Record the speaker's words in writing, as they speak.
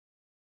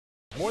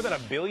More than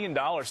 $1 billion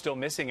still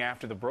missing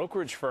after the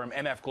brokerage firm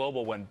MF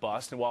Global went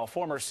bust. And while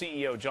former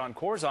CEO John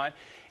Corzine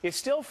is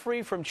still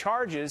free from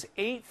charges,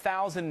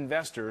 8,000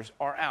 investors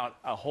are out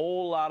a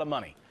whole lot of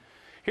money.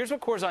 Here's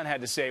what Corzine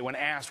had to say when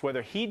asked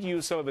whether he'd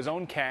use some of his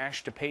own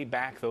cash to pay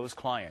back those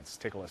clients.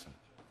 Take a listen.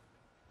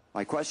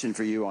 My question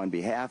for you on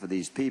behalf of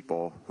these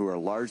people who are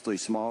largely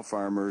small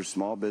farmers,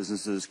 small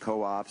businesses,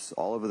 co-ops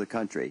all over the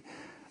country,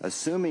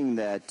 assuming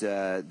that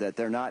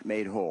they're not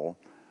made whole,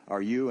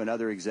 are you and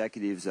other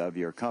executives of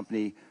your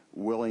company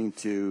willing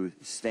to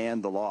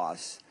stand the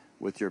loss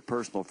with your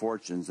personal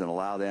fortunes and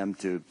allow them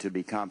to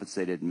be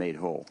compensated and made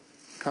whole?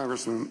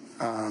 Congressman,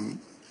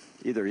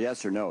 either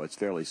yes or no. It's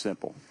fairly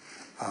simple.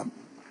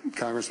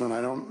 Congressman,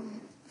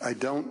 I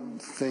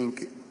don't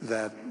think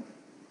that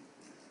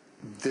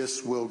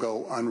this will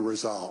go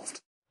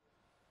unresolved.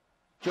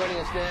 Joining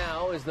us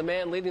now is the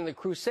man leading the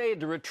crusade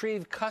to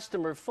retrieve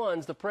customer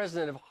funds, the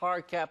president of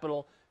Har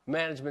Capital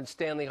Management,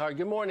 Stanley Har.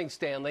 Good morning,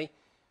 Stanley.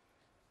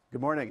 Good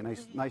morning.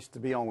 Nice to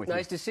be on with you.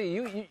 Nice to see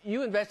you.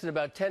 You invested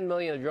about $10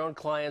 million of your own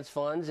clients'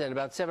 funds and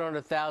about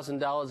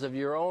 $700,000 of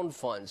your own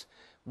funds.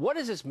 What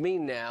does this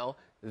mean now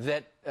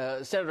that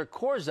Senator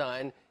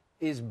Corzine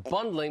is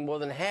bundling more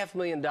than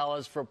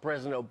 $500,000 for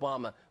President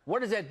Obama?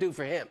 What does that do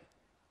for him?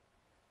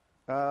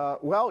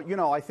 Well, you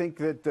know, I think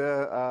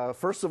that,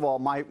 first of all,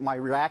 my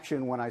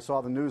reaction when I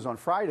saw the news on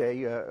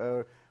Friday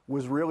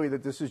was really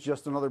that this is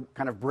just another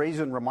kind of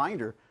brazen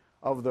reminder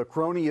of the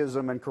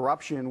cronyism and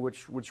corruption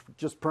which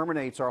just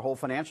permeates our whole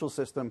financial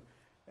system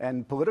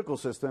and political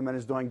system and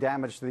is doing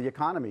damage to the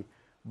economy.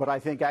 But I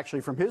think actually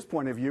from his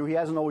point of view, he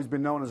hasn't always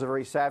been known as a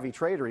very savvy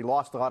trader. He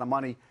lost a lot of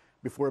money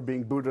before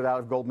being booted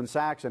out of Goldman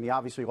Sachs, and he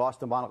obviously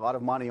lost a lot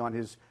of money on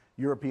his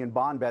European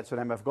bond bets at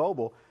MF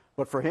Global.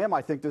 But for him,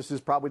 I think this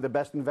is probably the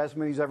best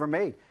investment he's ever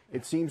made.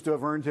 It seems to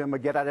have earned him a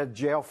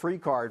get-out-of-jail-free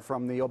card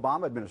from the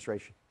Obama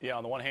administration. Yeah,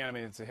 on the one hand, I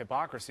mean, it's a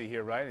hypocrisy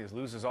here, right? He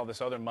loses all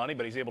this other money,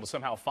 but he's able to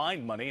somehow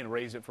find money and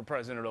raise it for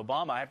President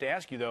Obama. I have to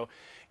ask you, though,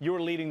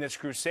 you're leading this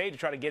crusade to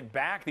try to get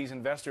back these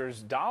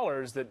investors'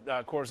 dollars that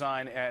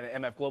Corzine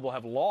and MF Global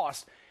have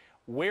lost.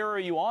 Where are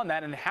you on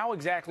that, and how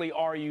exactly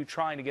are you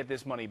trying to get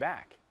this money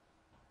back?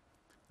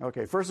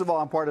 Okay, first of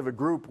all, I'm part of a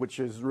group which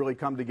has really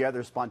come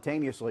together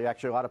spontaneously.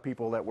 Actually, a lot of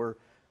people that were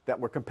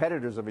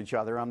competitors of each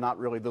other. I'm not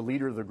really the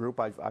leader of the group.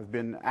 I've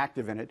been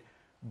active in it.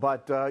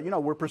 But, you know,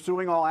 we're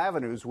pursuing all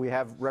avenues. We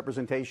have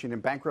representation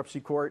in bankruptcy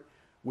court,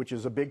 which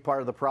is a big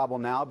part of the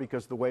problem now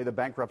because the way the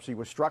bankruptcy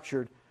was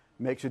structured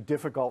makes it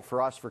difficult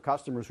for us, for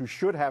customers who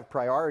should have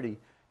priority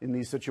in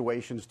these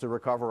situations, to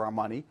recover our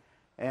money.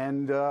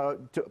 And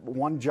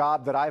one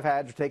job that I've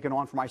had taken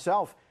on for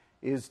myself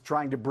is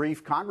trying to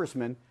brief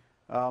congressmen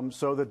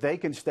so that they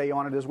can stay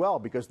on it as well,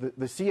 because the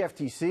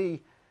CFTC,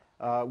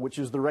 which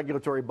is the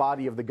regulatory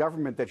body of the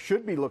government that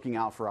should be looking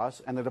out for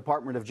us, and the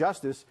Department of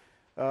Justice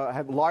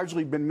have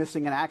largely been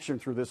missing in action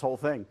through this whole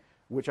thing,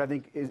 which I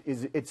think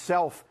is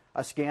itself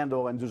a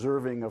scandal and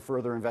deserving of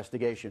further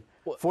investigation.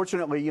 Well,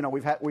 fortunately, you know,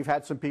 we've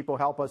had some people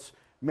help us,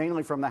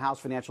 mainly from the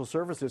House Financial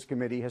Services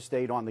Committee has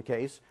stayed on the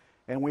case,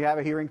 and we have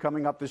a hearing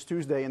coming up this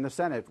Tuesday in the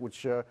Senate,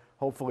 which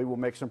hopefully will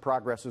make some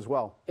progress as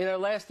well. In our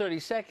last 30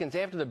 seconds,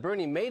 after the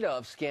Bernie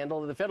Madoff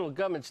scandal, the federal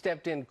government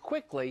stepped in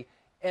quickly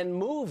and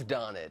moved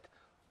on it.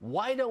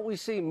 Why don't we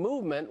see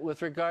movement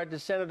with regard to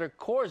Senator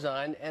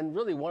Corzine and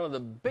really one of the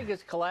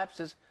biggest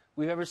collapses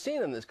we've ever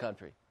seen in this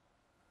country?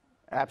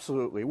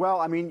 Absolutely.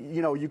 Well, I mean,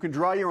 you know, you can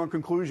draw your own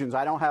conclusions.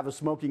 I don't have a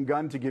smoking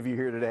gun to give you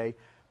here today,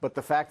 but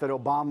the fact that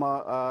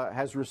Obama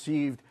has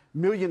received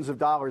millions of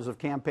dollars of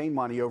campaign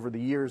money over the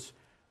years,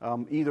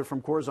 either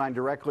from Corzine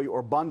directly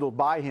or bundled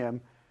by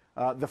him,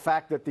 the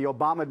fact that the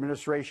Obama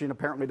administration,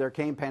 apparently their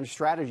campaign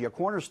strategy, a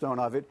cornerstone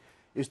of it,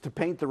 is to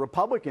paint the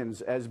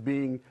Republicans as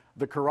being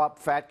the corrupt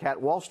fat cat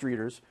Wall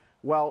Streeters.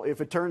 Well, if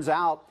it turns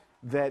out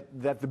that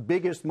the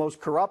biggest, most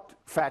corrupt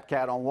fat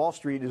cat on Wall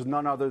Street is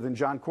none other than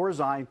John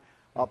Corzine,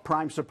 a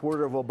prime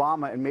supporter of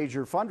Obama and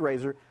major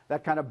fundraiser,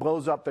 that kind of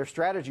blows up their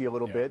strategy a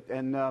little bit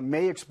and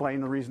may explain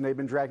the reason they've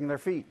been dragging their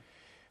feet.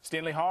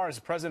 Stanley Har is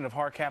the president of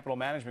Har Capital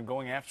Management,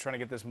 going after trying to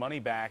get this money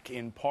back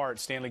in part.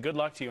 Stanley, good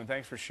luck to you, and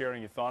thanks for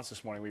sharing your thoughts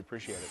this morning. We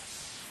appreciate it.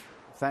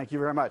 Thank you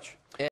very much.